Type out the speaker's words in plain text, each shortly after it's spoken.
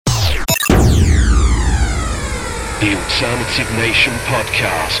The Alternative Nation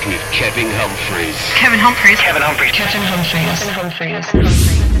Podcast with Kevin Humphreys. Kevin Humphreys. Kevin Humphreys. Kevin Humphreys. Kevin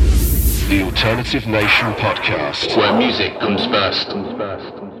Humphreys. The Alternative Nation Podcast. Where music comes first. Leave me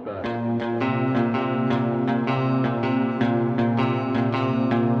alone.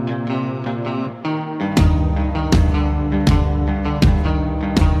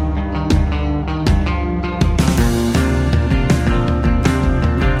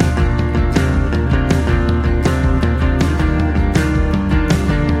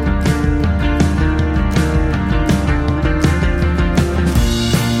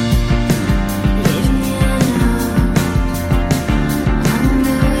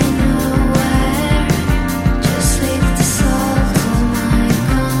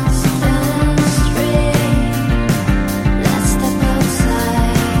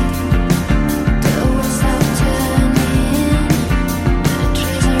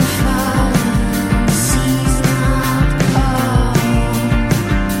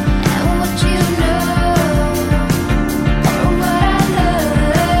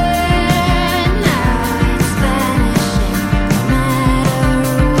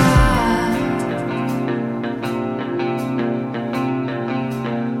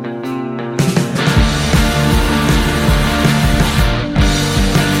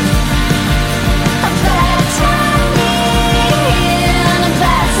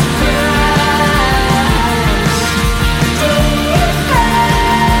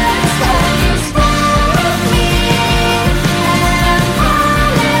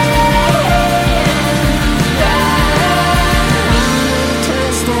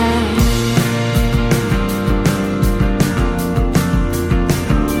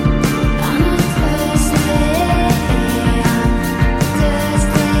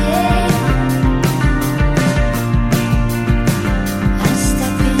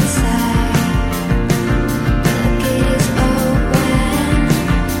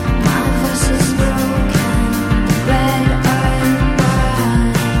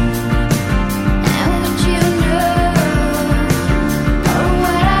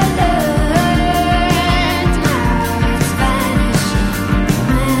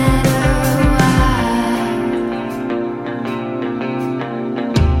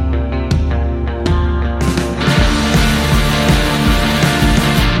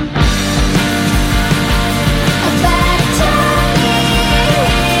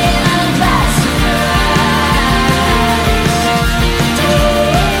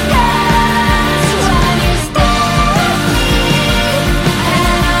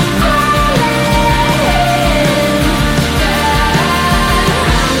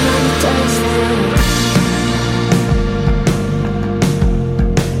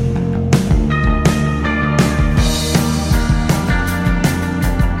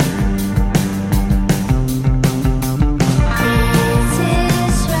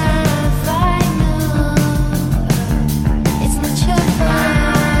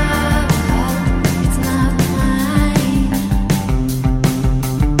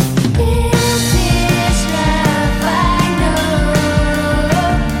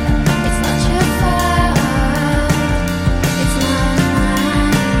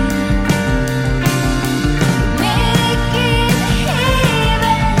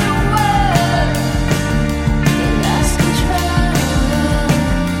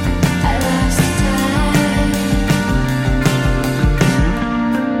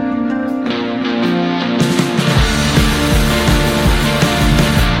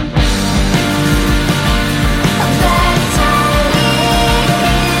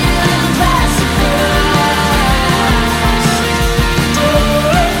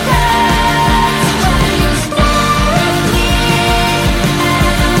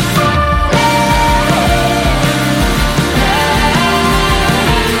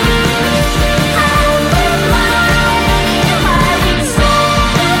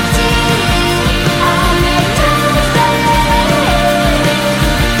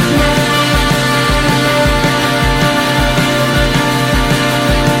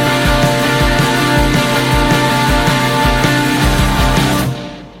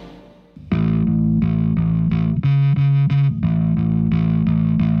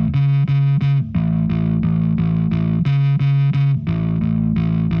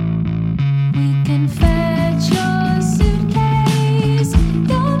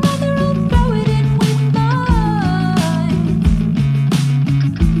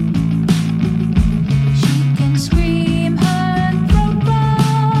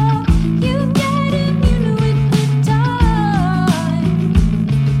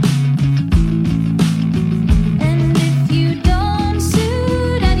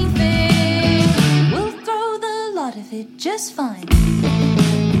 it just fine.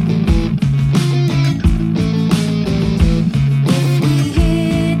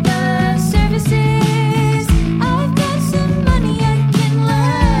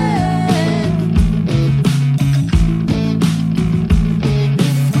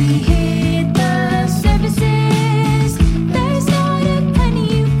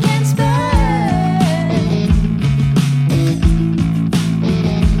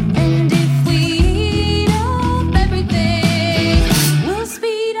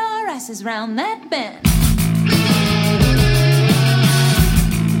 Round that bend.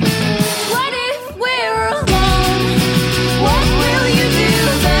 What if we're alone? What will you do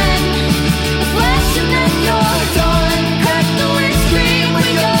then? A flash and then you're gone. Crack the windscreen with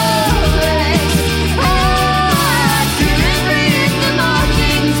your legs. I didn't read the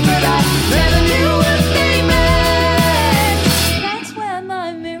markings, but I never knew what they meant. That's where my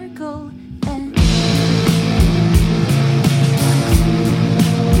miracle ends.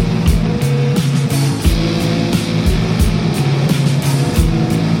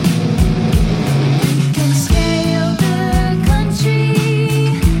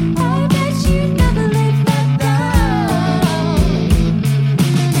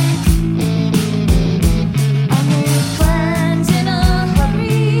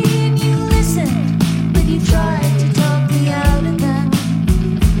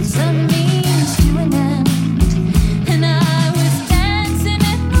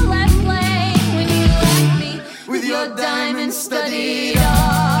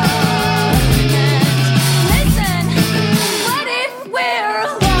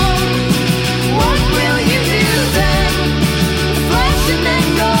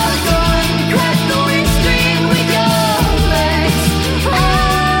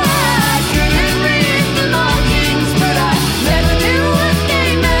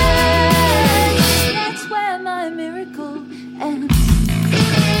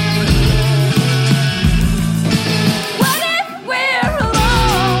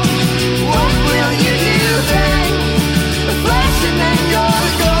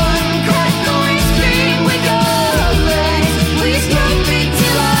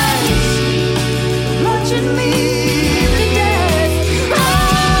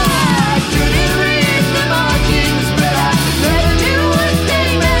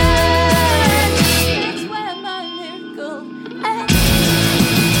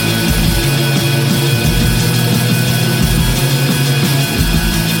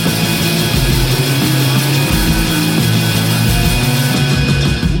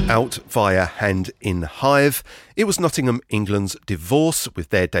 Out via Hand in Hive. It was Nottingham, England's Divorce with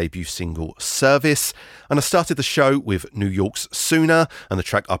their debut single Service, and I started the show with New York's Sooner, and the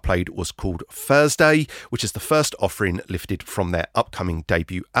track I played was called Thursday, which is the first offering lifted from their upcoming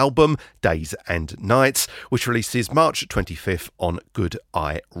debut album Days and Nights, which releases March 25th on Good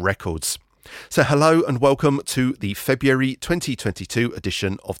Eye Records. So hello and welcome to the February 2022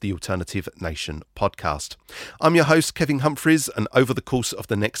 edition of the Alternative Nation podcast. I'm your host Kevin Humphreys, and over the course of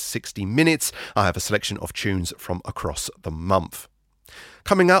the next 60 minutes I have a selection of tunes from across the month.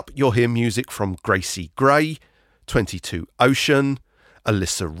 Coming up, you'll hear music from Gracie Gray, 22 Ocean,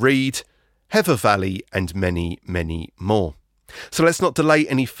 Alyssa Reed, Heather Valley and many, many more. So let's not delay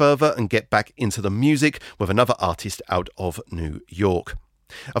any further and get back into the music with another artist out of New York.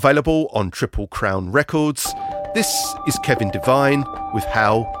 Available on Triple Crown Records, this is Kevin Devine with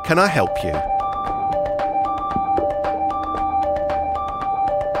How Can I Help You?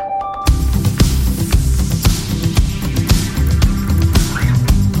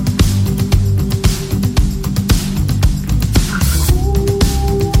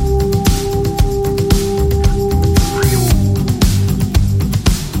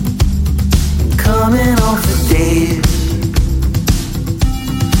 Coming off the days,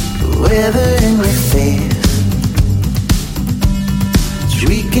 weather in your face,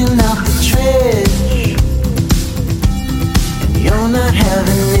 streaking out the trash, and you're not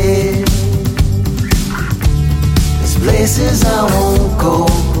having it. There's places I won't go,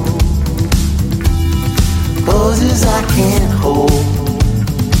 poses I can't hold,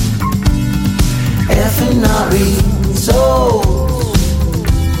 effort not read souls,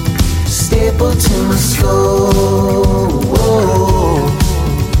 staple to my soul.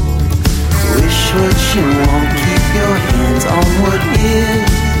 Wish what you want, keep your hands on what is.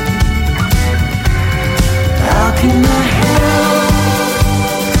 How can I help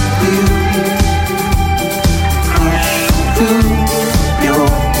you? Push through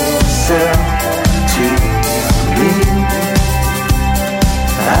yourself to me.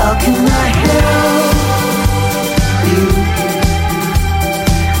 How can I help you?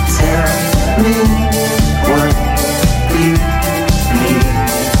 Tell me what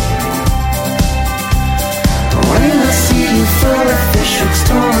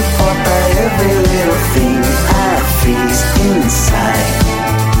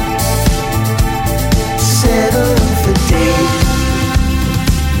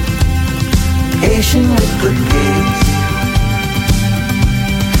conversation with the pigs.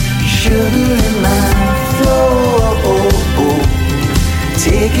 Sugar in my flow,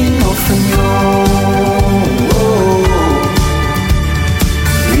 taking off from your.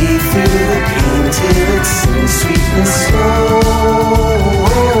 Read through the pain till it seems sweetness slow.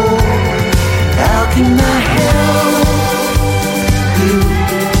 How can I help you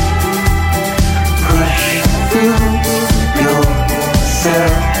push through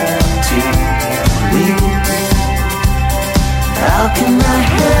yourself to me? How can I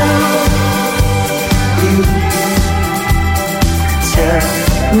help you tell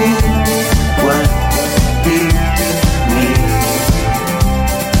me what you need?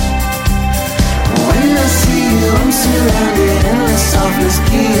 When I see you, I'm surrounded in the softness,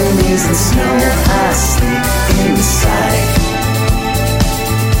 peonies and snow. I sleep inside.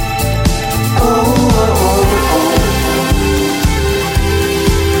 Oh, oh, oh, oh.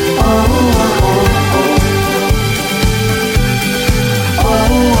 Oh,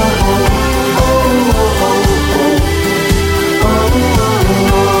 oh, oh, oh.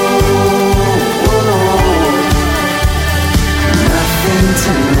 Nothing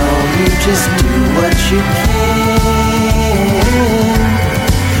to know, you just do what you can.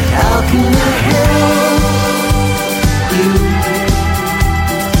 How can I help you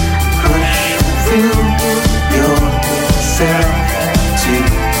push through yourself to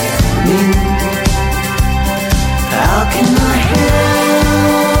me? How can I help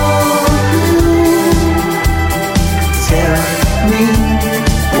you tell me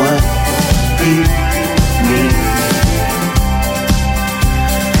what you need?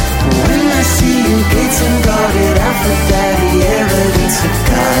 When I see you gates and guarded, Aphrodite, evidence of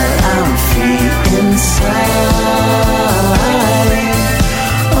God, I'm free inside.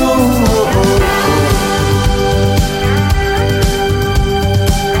 Oh, oh, oh, oh.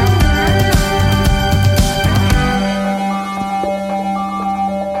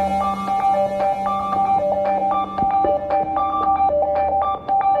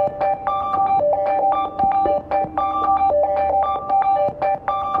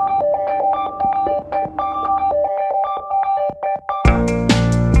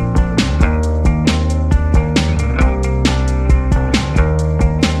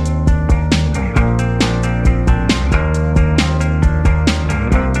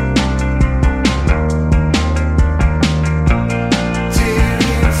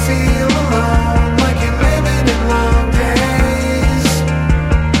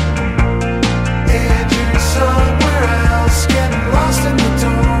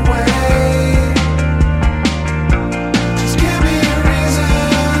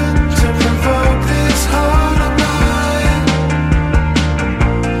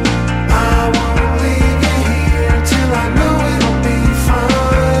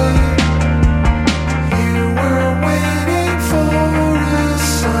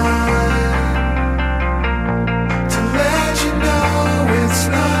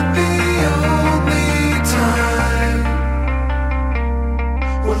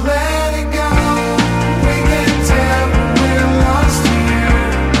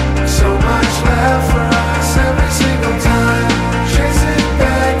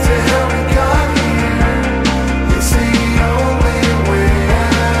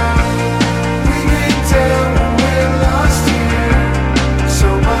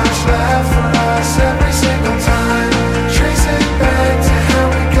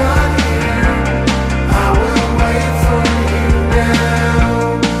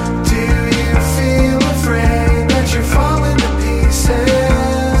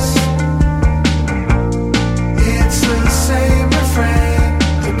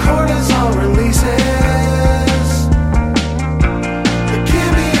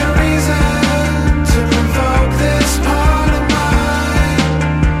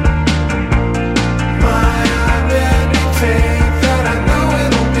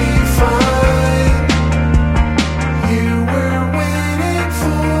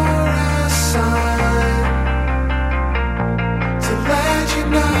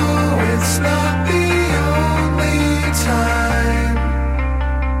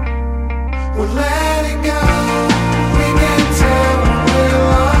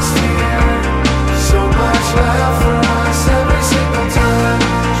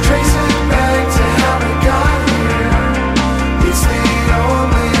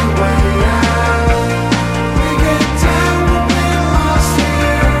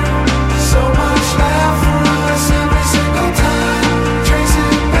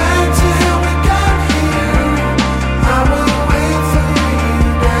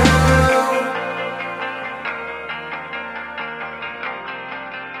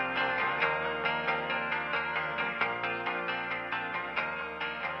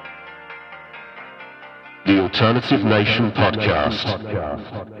 Alternative Nation podcast,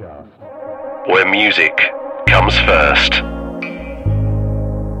 where music comes first.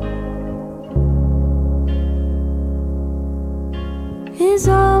 He's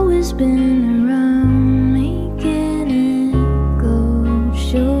always been around, making it go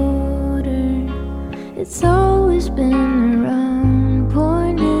shorter. It's always been around,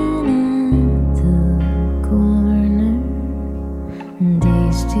 pointing at the corner.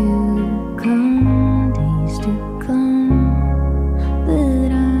 Days to come,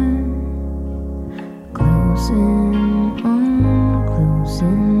 but I'm closing on,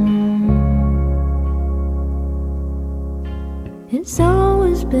 closing on. It's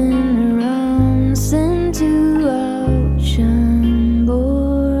always been around, sent to outshine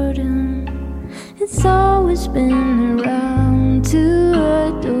boredom. It's always been around to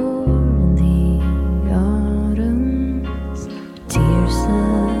adore the autumns. Tears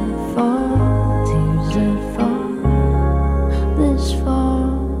that fall, this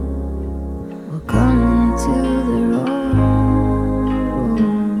fall, we're coming to the road.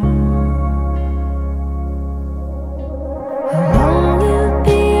 How long we'll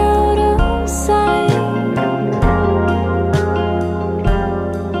be out of sight?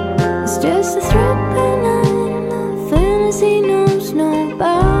 It's just a thread by night, and my fantasy knows no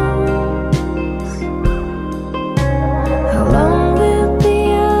bounds. How long we'll be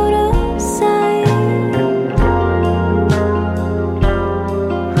out of sight?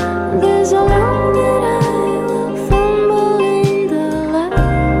 There's a long that I will fumble in the light,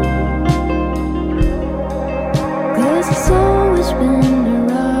 'cause it's always been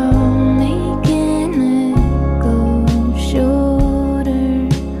around, making it go shorter.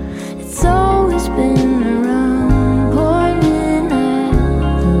 It's always been around, pointing at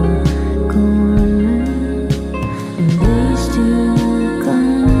the corner. And days to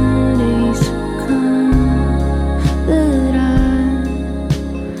come, but I'm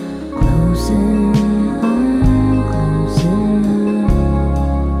closing on, closing on.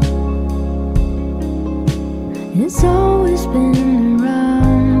 It's always been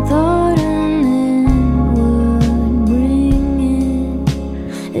around, thought and it would bring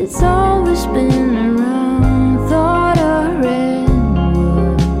it. It's always been around, thought a red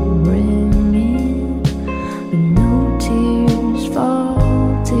would bring it. But no tears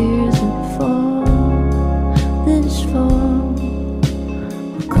that fall this fall.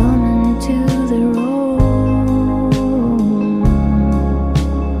 We're coming to the road.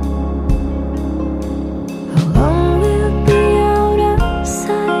 How long we'll be out of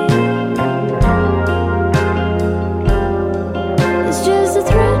sight? It's just a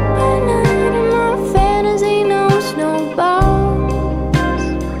thread by night, and my fantasy knows no bounds.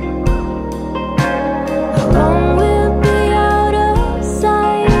 How long we'll be out of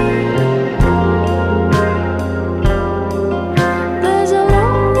sight? There's a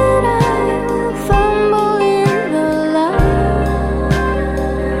long that I will find.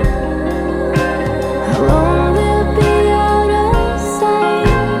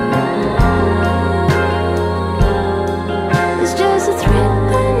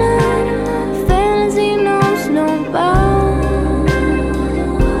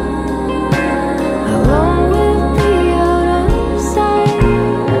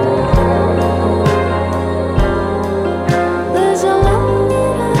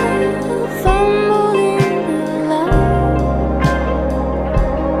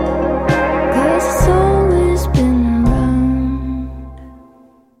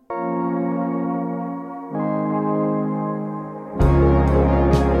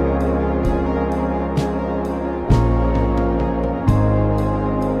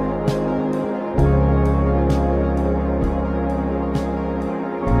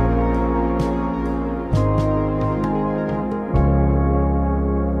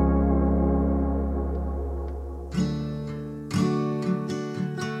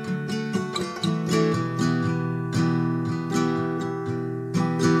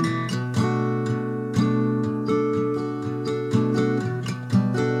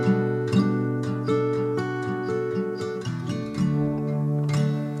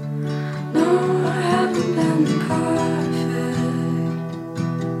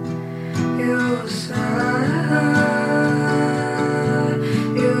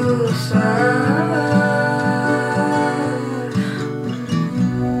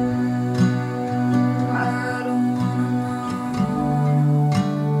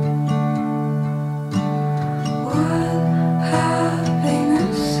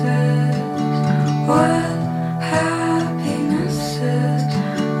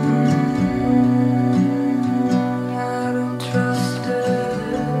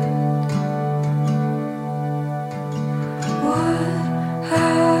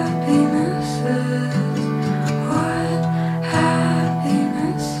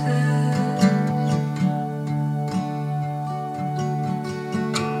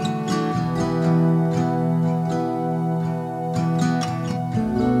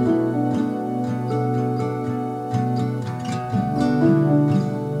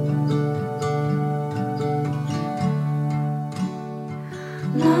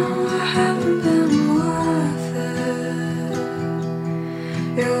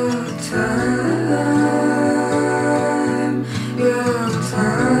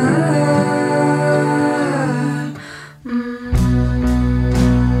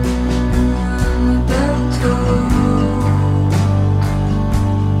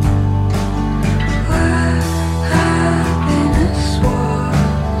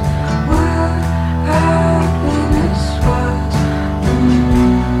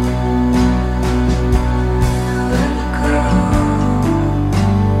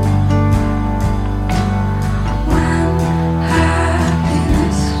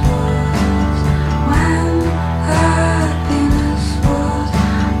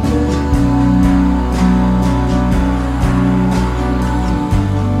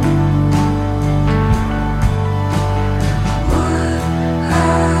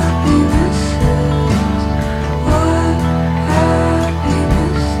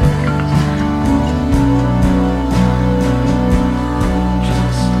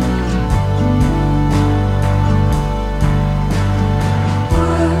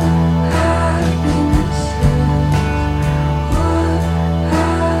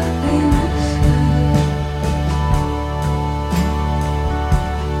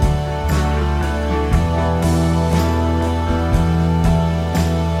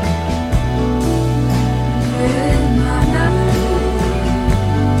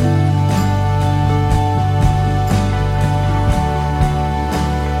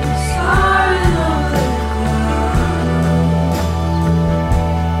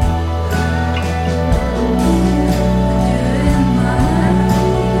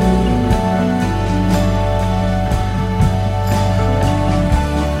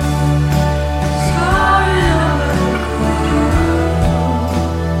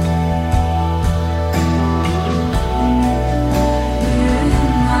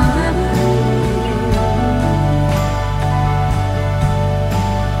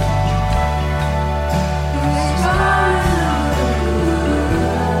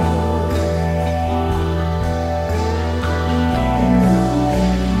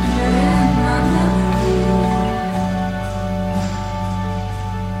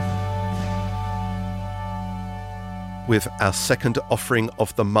 with our second offering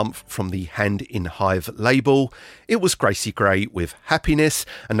of the month from the Hand in Hive label. It was Gracie Gray with Happiness,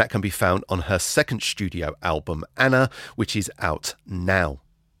 and that can be found on her second studio album, Anna, which is out now.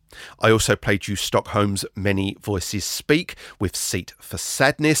 I also played you Stockholm's Many Voices Speak with Seat for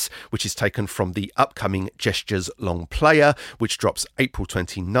Sadness, which is taken from the upcoming Gestures long player, which drops April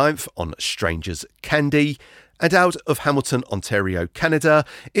 29th on Strangers Candy. And out of Hamilton, Ontario, Canada,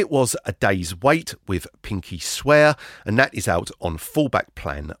 it was A Day's Wait with Pinky Swear, and that is out on Fallback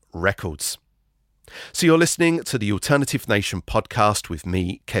Plan Records. So you're listening to the Alternative Nation podcast with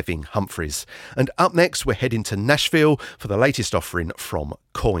me, Kevin Humphreys. And up next, we're heading to Nashville for the latest offering from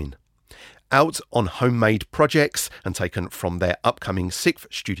Coin. Out on Homemade Projects and taken from their upcoming 6th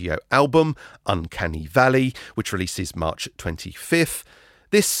studio album, Uncanny Valley, which releases March 25th.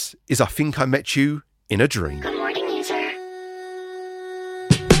 This is I Think I Met You in a Dream. Good morning, user.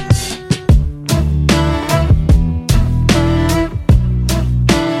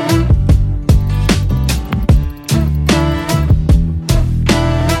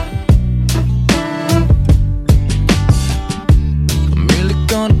 I'm really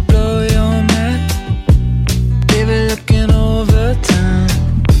gonna blow your mind, baby, looking over time.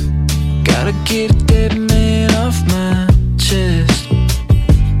 Gotta get a dead man off my chest.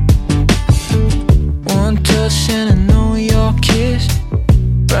 And I know your kiss,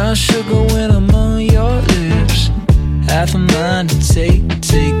 brown sugar when I'm on your lips. Half a mind to take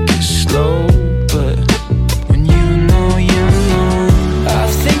it slow, but when you know, you know. I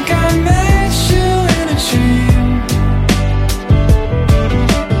think I met you in a dream.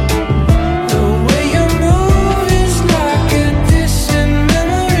 The way you move is like a distant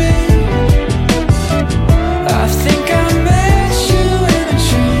memory. I think I met you in a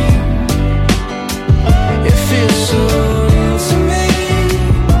dream. It feels so real to me.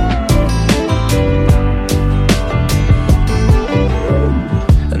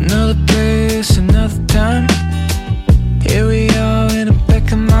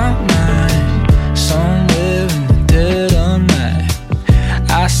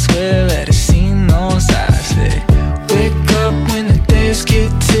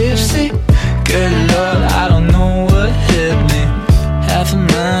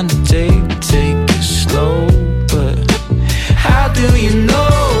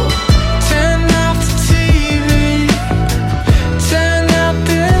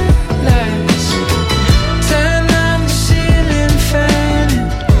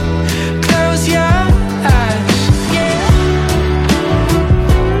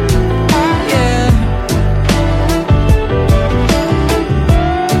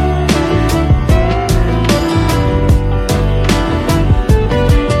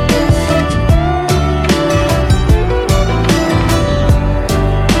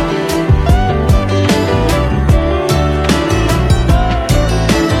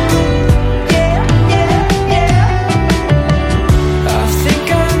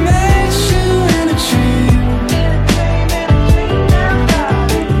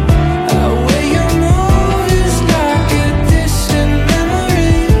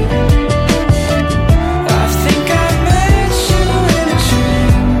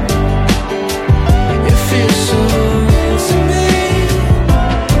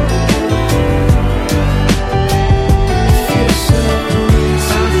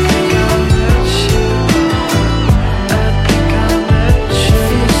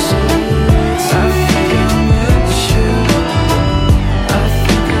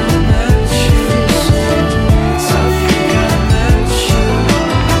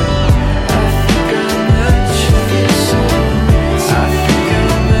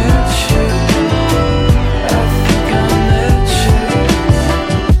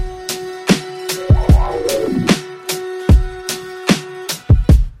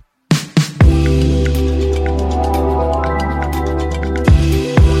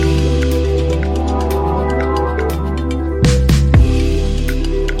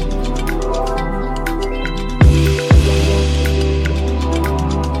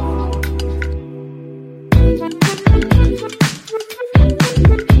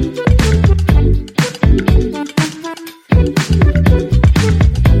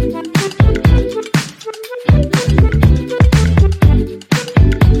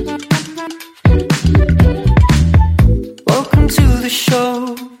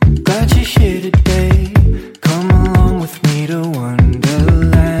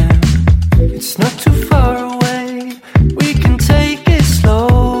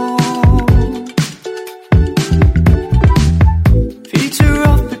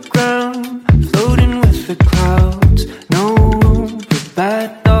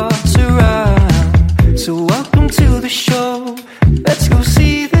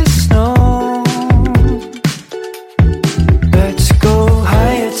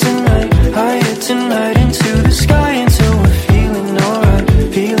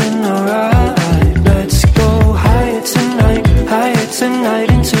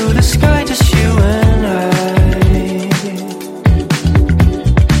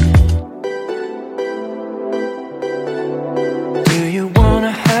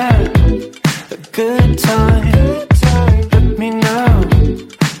 good time. Let me know,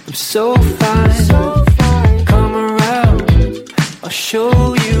 I'm so fine. Come around, I'll show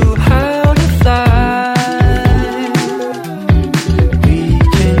you how to fly. We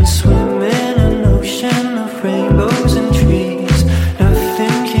can swim in an ocean of rainbows and trees.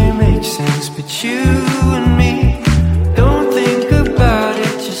 Nothing can make sense but you and me. Don't think about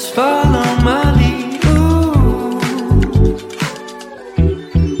it, just follow my lead. Ooh.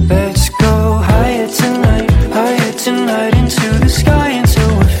 Let's go higher tonight into the sky until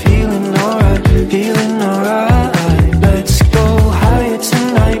we're feeling alright, feeling alright. Let's go higher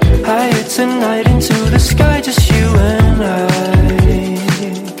tonight into the sky, just you and I.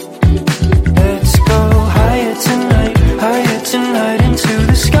 Let's go higher tonight into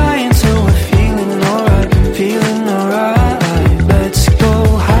the sky until we're feeling alright, feeling alright. Let's go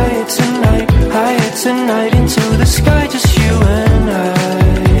higher tonight into the sky, just you and I.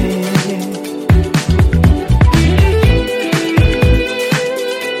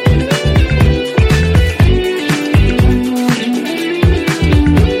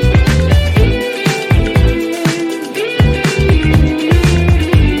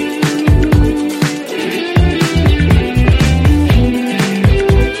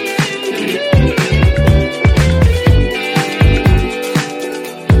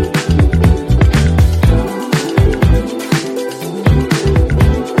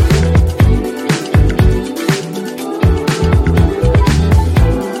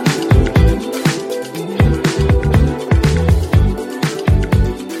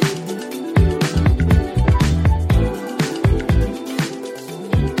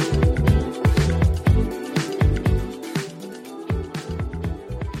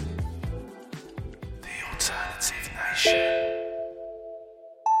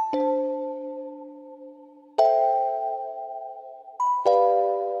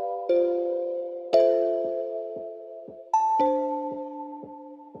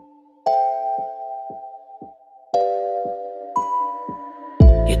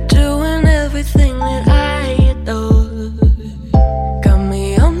 You're doing everything that I adore. Got me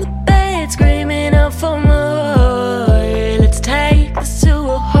on the bed screaming out for more. Let's take this to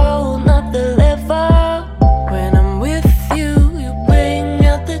a whole nother level. When I'm with you, you bring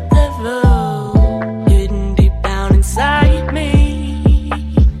out the devil hidden deep down inside me.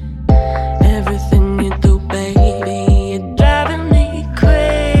 Everything you do, baby, you're driving me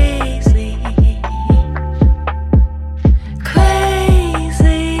crazy.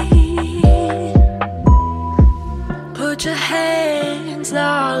 Put your hands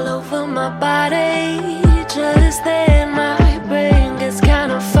all over my body. Just then my brain gets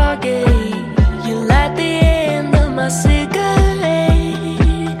kind of foggy. You light the end of my cigarette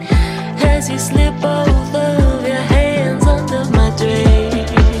as you slip both of your hands under my dress.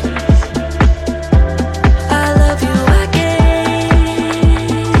 I love you, I guess.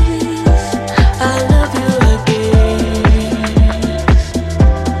 I love you, I guess.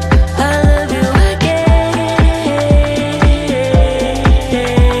 I love you, I guess.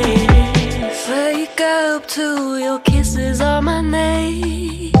 Wake up to your kisses on my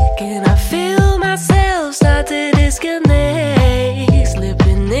neck, and I feel myself start to disconnect,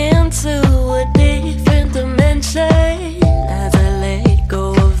 slipping into a different dimension as I let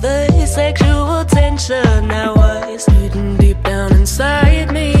go of the sexual tension. Now what's hidden deep down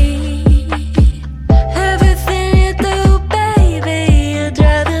inside me? Everything you do, baby, you're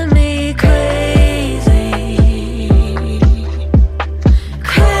driving me crazy.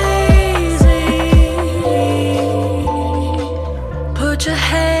 Put your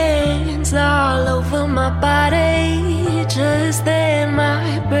hands all over my body. Just then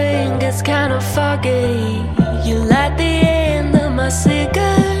my brain gets kind of foggy. You light the end of my cigarette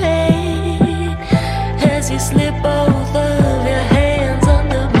as you slip both of your hands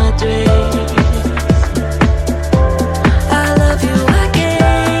under my dress. I love you, I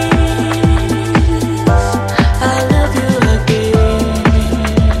guess. I love you, I guess.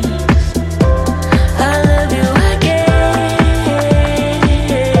 I love you, I guess.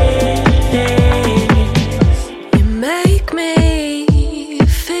 You make me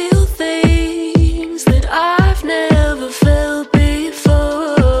feel things that I've never felt before.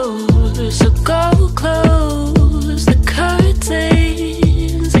 So go close the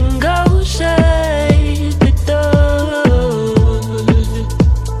curtains and go shut the door.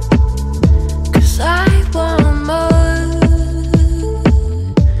 'Cause I want more.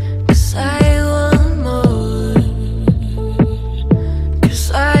 'Cause I want more. 'Cause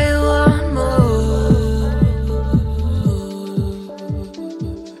I want more.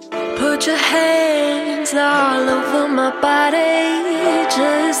 Put your hands all over my body.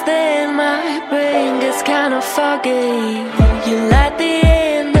 Just then my brain it's kinda foggy. You light the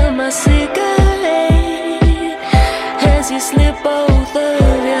end of my cigarette as you slip both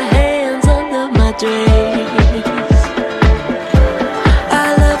of your hands under my dress. I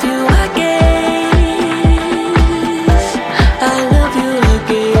love you, I guess. I love you, I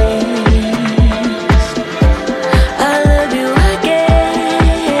guess. I love you, I guess.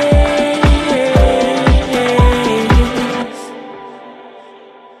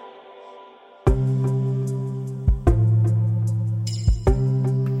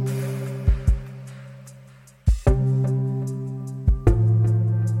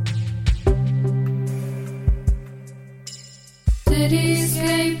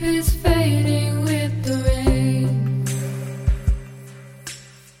 Cityscape is fading with the rain.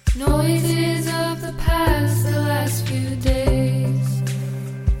 Noises of the past, the last few days.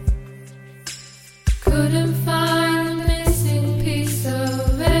 Couldn't find the missing piece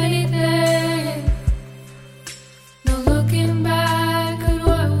of anything. No looking back at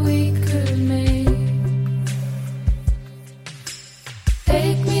what we could have made.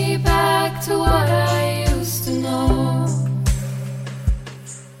 Take me back to what I used to know.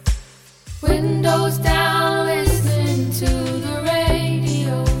 Windows down, listening to the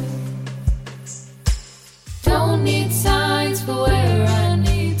radio. Don't need signs for where I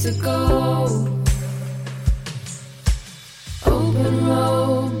need to go. Open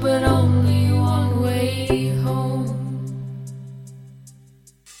road, but only one way home.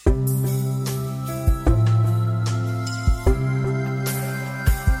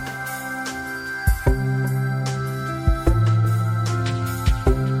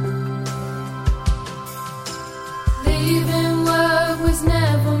 Leaving work was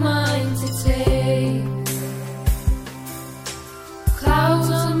never mine to take. Clouds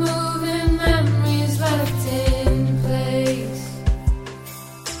are moving, memories left in place.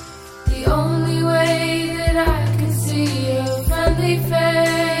 The only way that I can see your friendly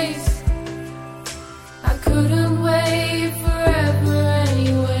face. I couldn't wait forever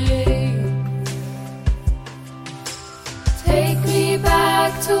anyway. Take me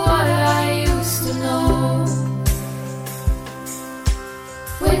back to what I used to know.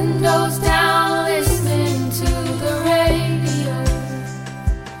 Windows down, listening to the radio.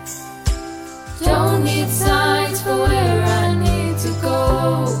 Don't need signs for where I need to go.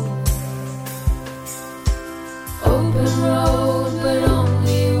 Open road, but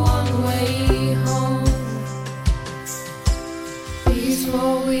only one way home. These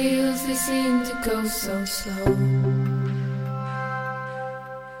four wheels, they seem to go so slow.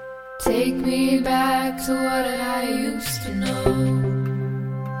 Take me back to what I used to know.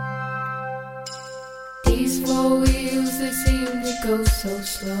 These four wheels, they seem to go so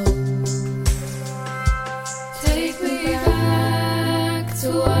slow. Take me back to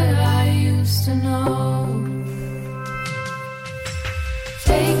what I used to know.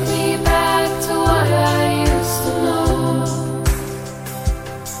 Take me back to what I used to know.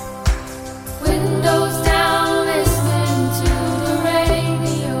 Windows down, listening to the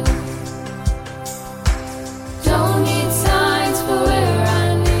radio. Don't need signs for where I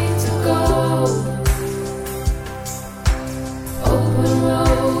need to go. Open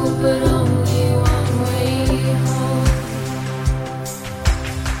road, but only one way home.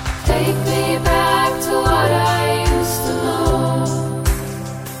 Take me back to what I used to know.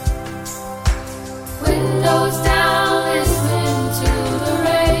 Windows down, listening to the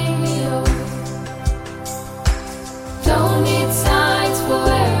radio. Don't need signs for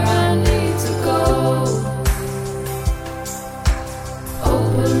where I need to go.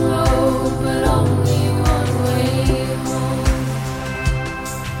 Open road, but only one way home.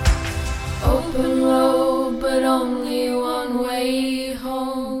 Open road, but only one way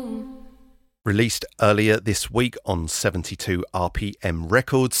home. Released earlier this week on 72 RPM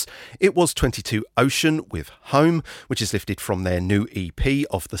Records, it was 22 Ocean with Home, which is lifted from their new EP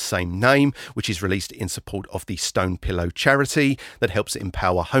of the same name, which is released in support of the Stone Pillow charity that helps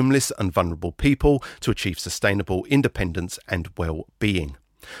empower homeless and vulnerable people to achieve sustainable independence and well-being.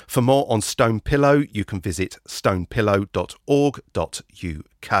 For more on Stone Pillow, you can visit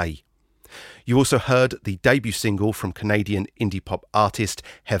stonepillow.org.uk. You also heard the debut single from Canadian indie pop artist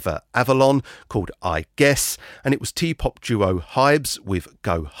Heather Avalon called I Guess, and it was T-pop duo Hybes with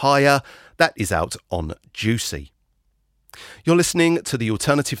Go Higher. That is out on Juicy. You're listening to the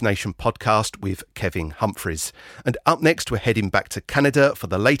Alternative Nation podcast with Kevin Humphreys, and up next we're heading back to Canada for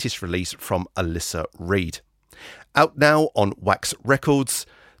the latest release from Alyssa Reed. Out now on Wax Records,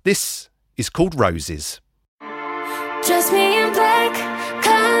 this is called Roses. Dress me in black,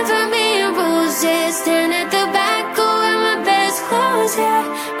 cover me in roses. Stand at the back, go wear my best clothes, yeah.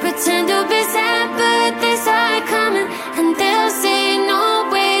 Pretend to be sad, but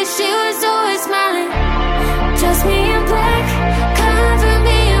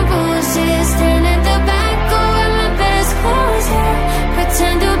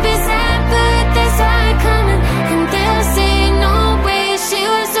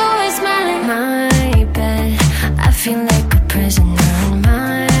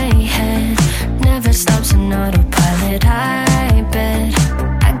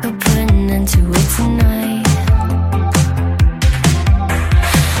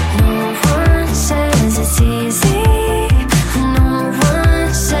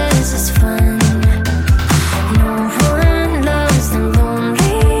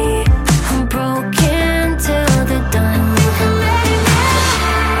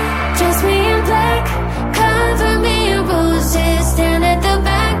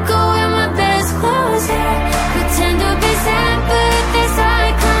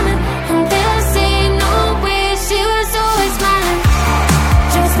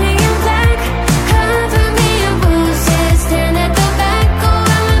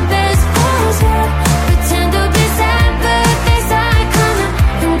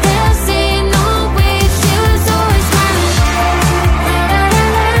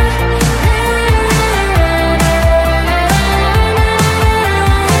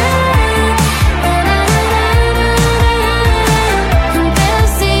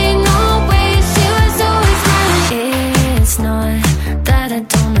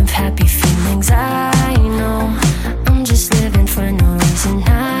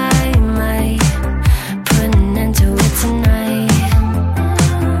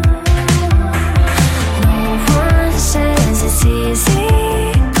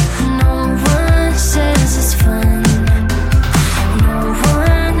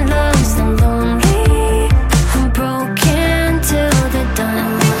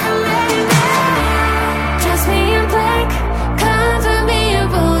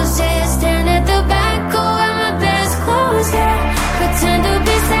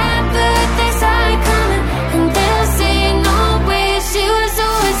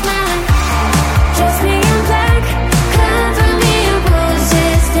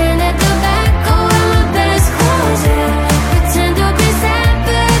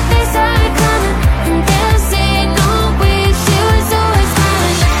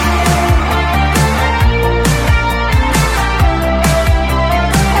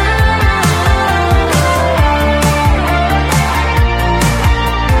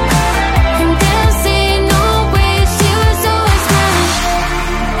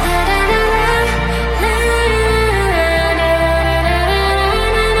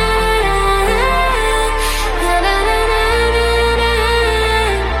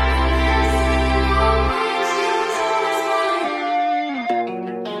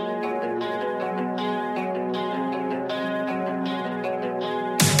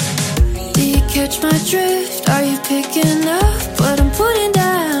catch my drift? Are you picking up what I'm putting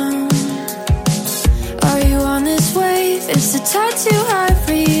down? Are you on this wave? Is the tide too high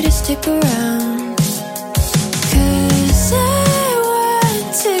for you to stick around? 'Cause I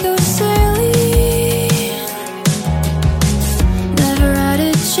want to go sailing. Never had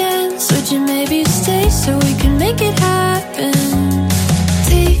a chance. Would you maybe stay so we can make it happen?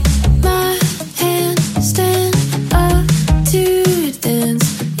 Take my hand, stand up to dance.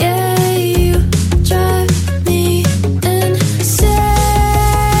 Yeah, you drive me insane.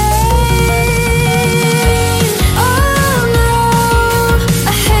 Oh no,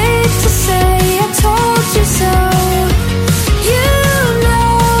 I hate to say I told you so. You know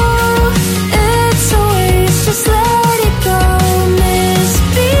it's a waste, just let it go.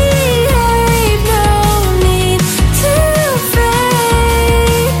 Misbehave, no need to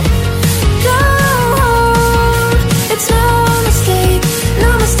fake. Go home, it's no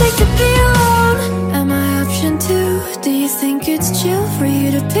mistake to be alone. Am I option two? Do you think it's chill for you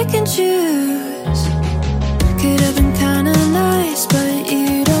to pick and choose? Could have been kinda nice, but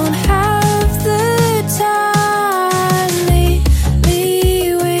you don't have the time. Leave me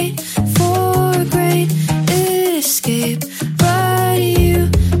wait for a great escape, but you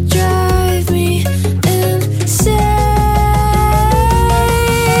drive me insane.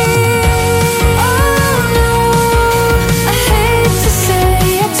 Oh no, I hate to say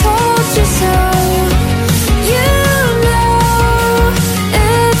I told you so. You know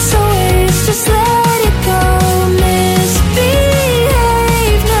it's a waste, just let it go. Misbehave,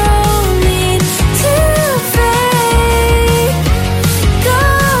 no need to fake. Go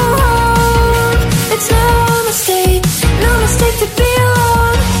home, it's no mistake to be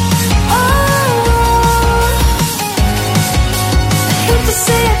alone. Oh, I hate to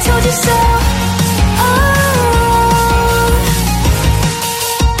say I told you so. Oh,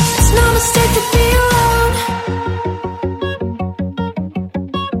 it's no mistake to be alone.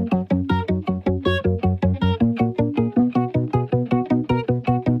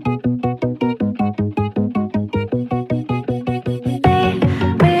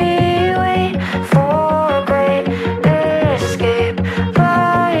 We wait for a great escape,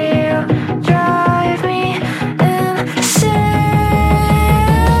 but you drive me insane.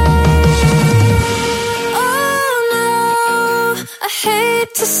 Oh no, I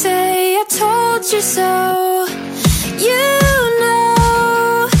hate to say I told you so. You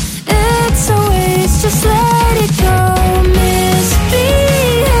know it's a waste, just let it go. Misbehave,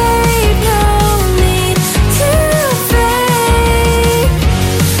 no need to fake.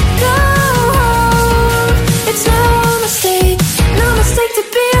 Go home, it's no mistake to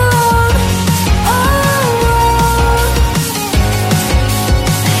be alone. Oh,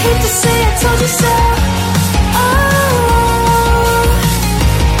 I hate to say I told you so. Oh,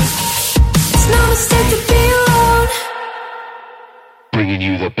 it's no mistake to be alone. Bringing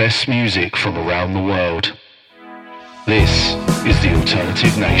you the best music from around the world. This is the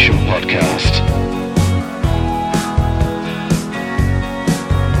Alternative Nation Podcast.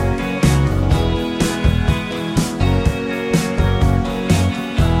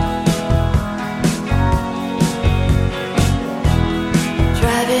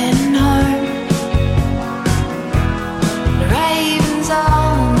 Driving home, the ravens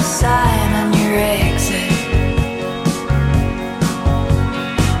on the sign on your exit.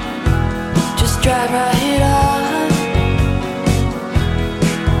 Just drive right on,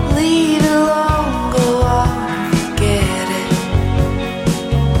 leave it alone.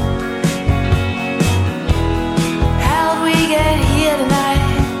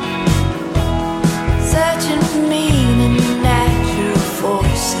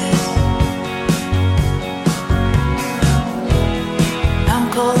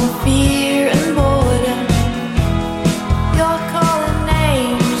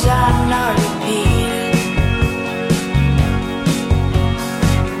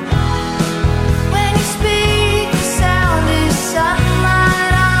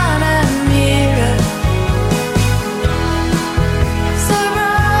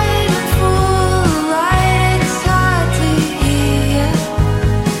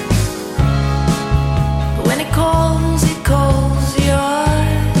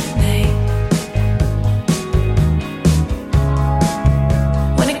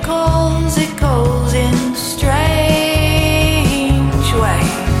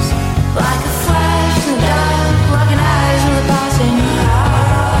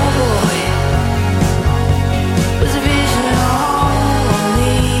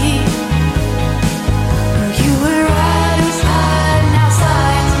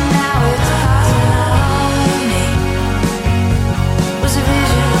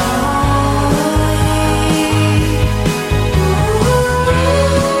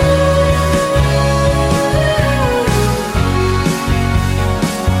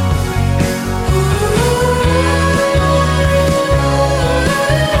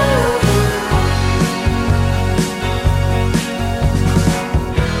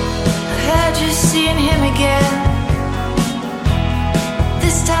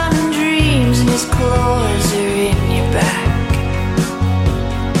 this time in dreams, and his claws are in your back.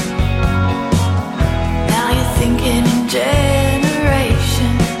 Now you're thinking in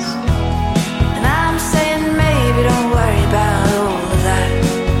generations, and I'm saying maybe don't worry about all of that.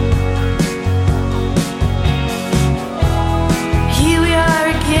 Here we are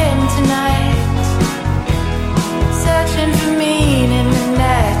again tonight, searching for meaning in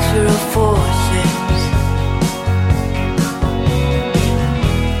natural forces,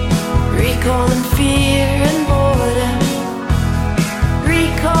 recalling fear and boredom,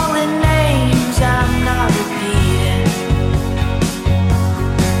 recalling names I'm not repeating.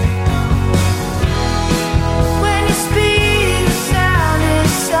 When you speak, the sound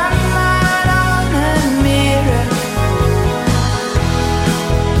is sunlight on a mirror,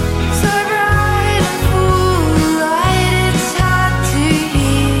 so bright and full light it's hard to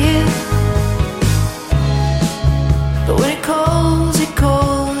hear. But when it calls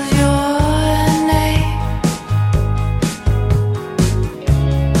your name.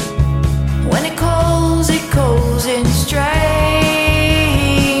 When it calls in strange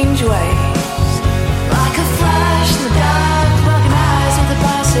ways, like a flash in the dark, blocking eyes of the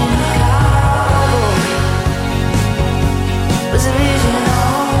passing cowboy. Was a vision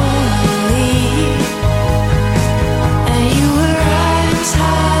only, and you were right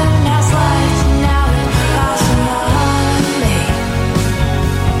beside me. Now it's light, now it's passing on me.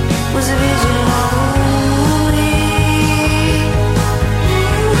 Was a vision only.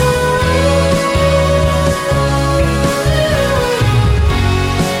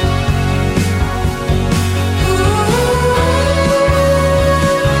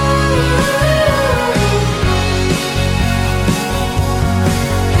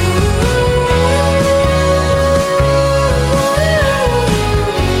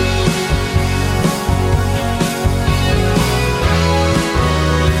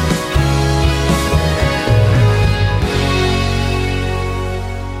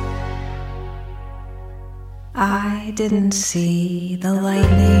 I didn't see the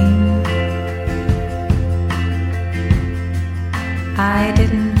lightning. I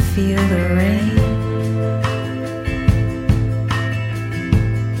didn't feel the rain.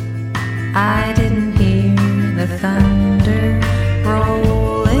 I didn't hear the thunder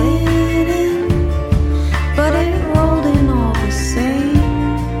rolling in, but it rolled in all the same.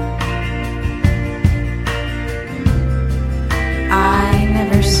 I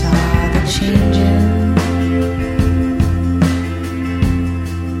never saw the changing.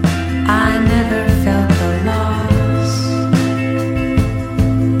 I never felt the loss.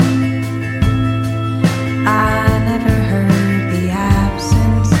 I never heard the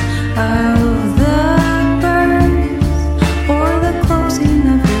absence of the birds or the closing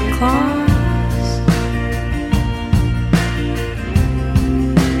of your claws.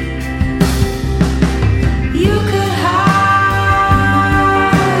 You could hide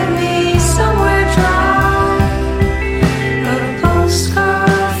me somewhere dry, a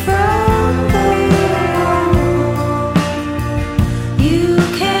postcard from the wall. You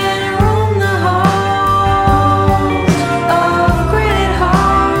can roam the halls of granite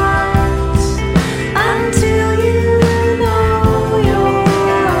hearts until you know you're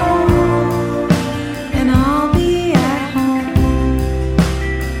wrong, and I'll be at home.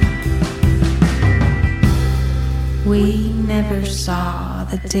 We never saw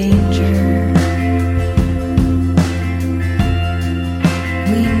the danger.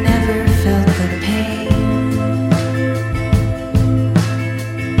 We never felt the pain.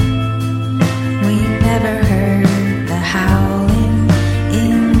 We never heard the howling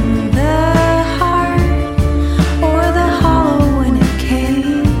in the heart or the hollow when it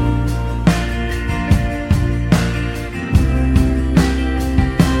came.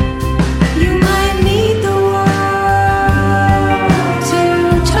 You might need the world to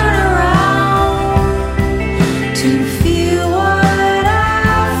turn around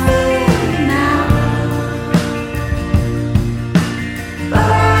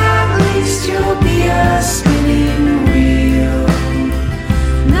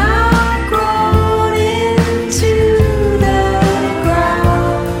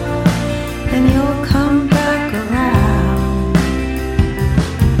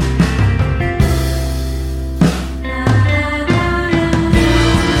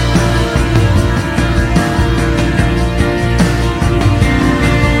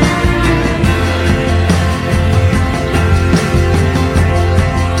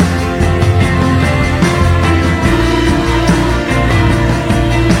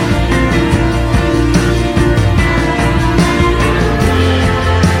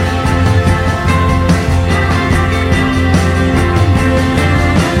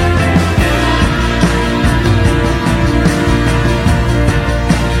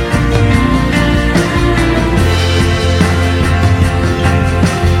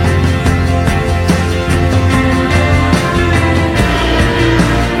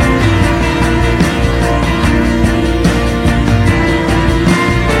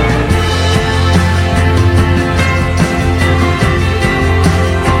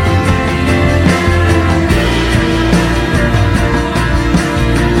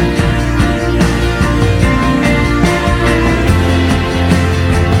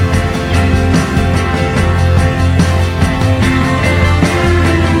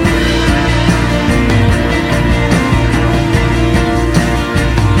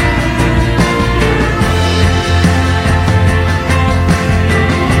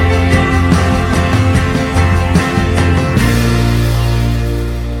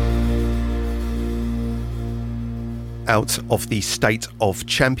out of the State of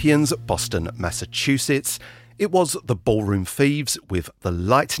Champions, Boston, Massachusetts. It was the Ballroom Thieves with The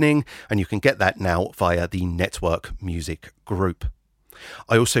Lightning, and you can get that now via the Network Music Group.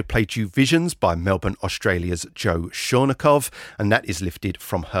 I also played you Visions by Melbourne, Australia's Joe Shornikov, and that is lifted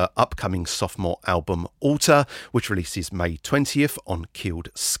from her upcoming sophomore album Altar, which releases May 20th on Keeled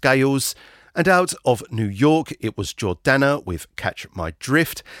Scales. And out of New York, it was Jordana with Catch My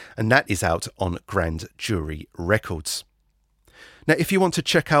Drift, and that is out on Grand Jury Records. Now, if you want to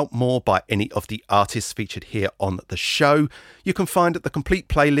check out more by any of the artists featured here on the show, you can find the complete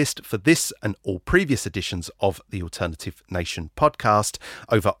playlist for this and all previous editions of the Alternative Nation podcast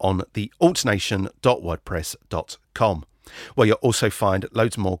over on the altnation.wordpress.com, where you'll also find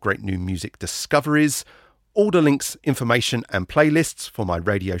loads more great new music discoveries, all the links, information and playlists for my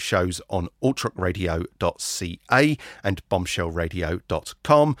radio shows on altrockradio.ca and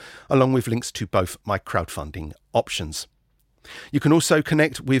bombshellradio.com, along with links to both my crowdfunding options. You can also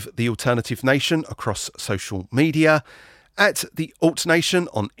connect with the Alternative Nation across social media at the Alt Nation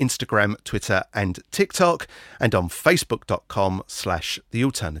on Instagram, Twitter and TikTok, and on facebook.com/The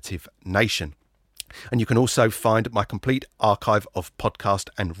Alternative Nation. And you can also find my complete archive of podcast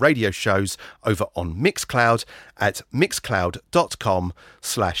and radio shows over on Mixcloud at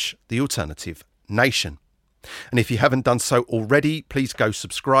mixcloud.com/The Alternative Nation. And if you haven't done so already, please go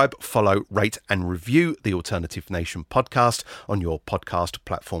subscribe, follow, rate and review the Alternative Nation podcast on your podcast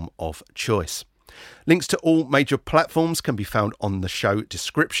platform of choice. Links to all major platforms can be found on the show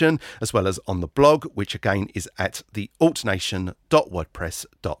description, as well as on the blog, which again is at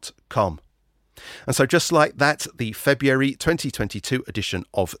thealtnation.wordpress.com. And so just like that, the February 2022 edition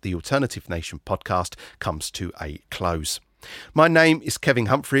of the Alternative Nation podcast comes to a close. My name is Kevin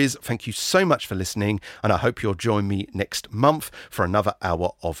Humphreys. Thank you so much for listening, and I hope you'll join me next month for another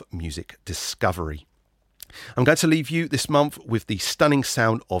hour of music discovery. I'm going to leave you this month with the stunning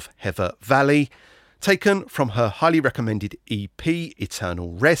sound of Heather Valley, taken from her highly recommended EP,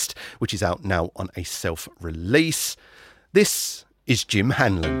 Eternal Rest, which is out now on a self-release. This is Jim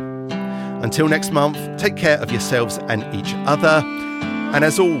Hanlon. Until next month, take care of yourselves and each other, and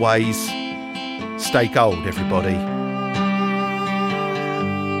as always, stay gold, everybody.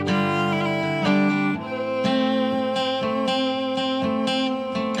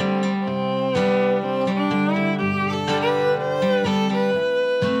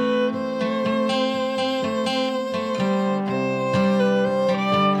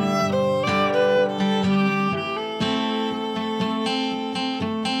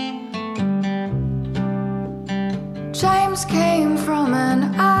 James came from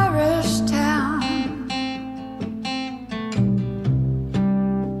an Irish town.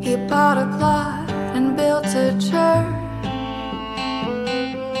 He bought a plot and built a church.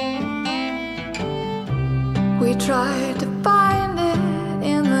 We tried to find it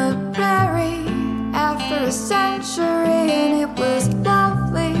in the prairie after a century, and it was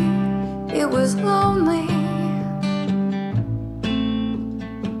lovely, it was lonely.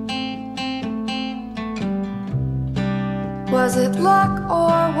 Was it luck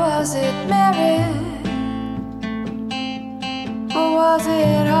or was it merit? Or was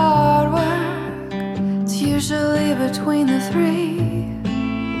it hard work? It's usually between the three.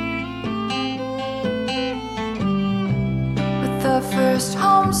 But the first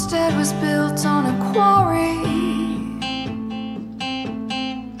homestead was built on a quarry,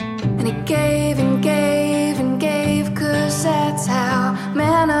 and he gave and gave and gave, 'cause that's how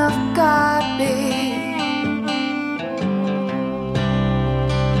men of God be.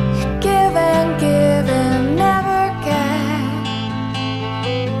 Give and never get.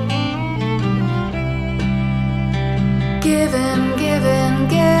 Give and give and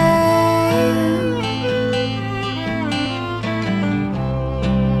give.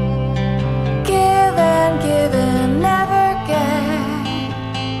 Give and never get.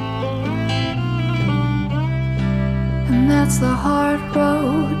 And that's the hard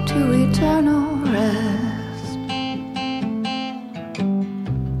road to eternal rest.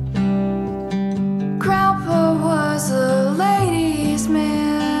 Was a ladies'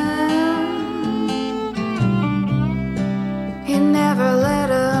 man. He never let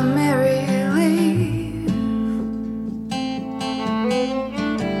a Mary leave.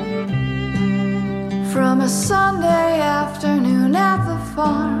 From a Sunday afternoon at the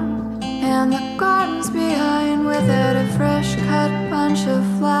farm, and the gardens behind, without a fresh cut bunch of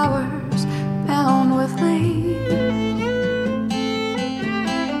flowers bound with leaves.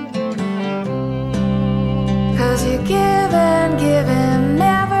 'Cause you give and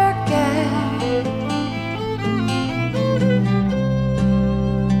never get.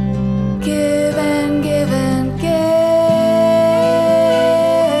 Give and give.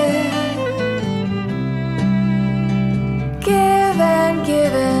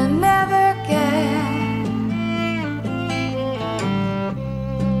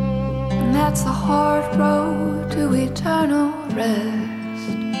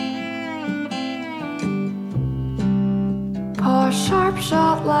 a sharp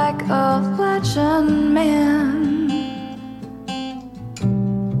shot like a legend man.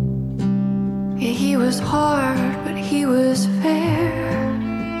 Yeah, he was hard, but he was fair.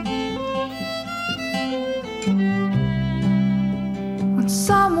 When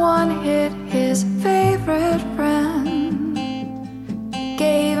someone hit his favorite friend, he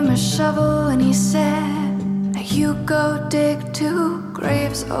gave him a shovel and he said, "Now you go dig 2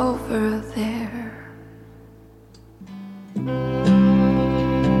 graves over there."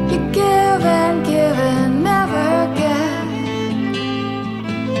 You give and never get.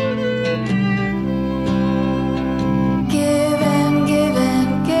 Give and get.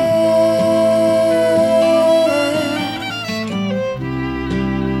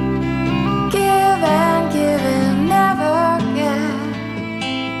 Give and never get.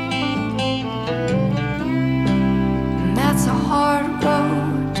 And that's a hard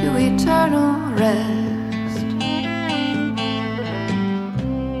road to eternal rest.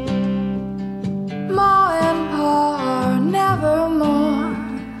 Ma and Pa are nevermore.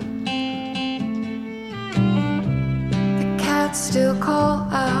 The cats still call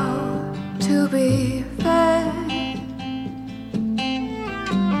out to be fed.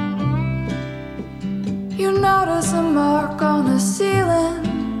 You notice a mark on the ceiling,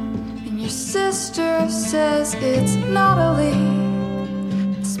 and your sister says it's not a leak.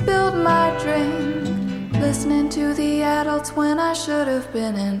 Spilled my drink, listening to the adults when I should have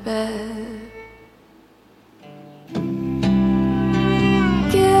been in bed.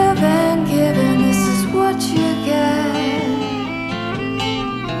 Give and this is what you get.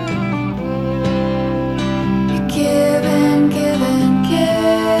 You give and give.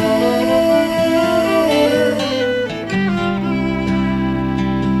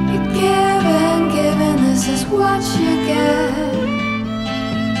 You give and this is what you get.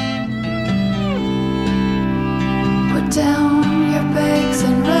 Put down your bags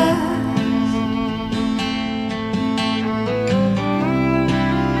and rest.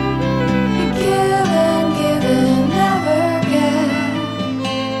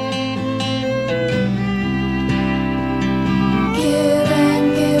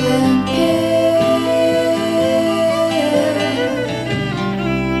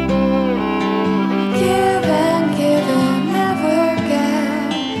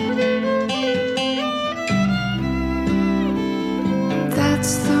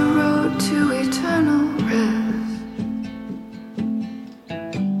 That's the road to eternal rest.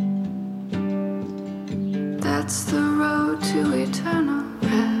 That's the road to eternal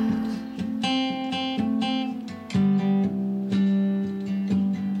rest.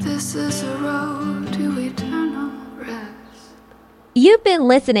 This is a road to eternal rest. You've been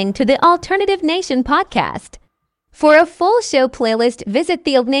listening to the Alternative Nation podcast. For a full show playlist, visit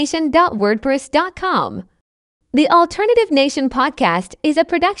thealnation.wordpress.com. The Alternative Nation podcast is a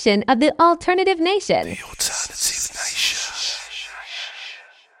production of the Alternative Nation. The Alternative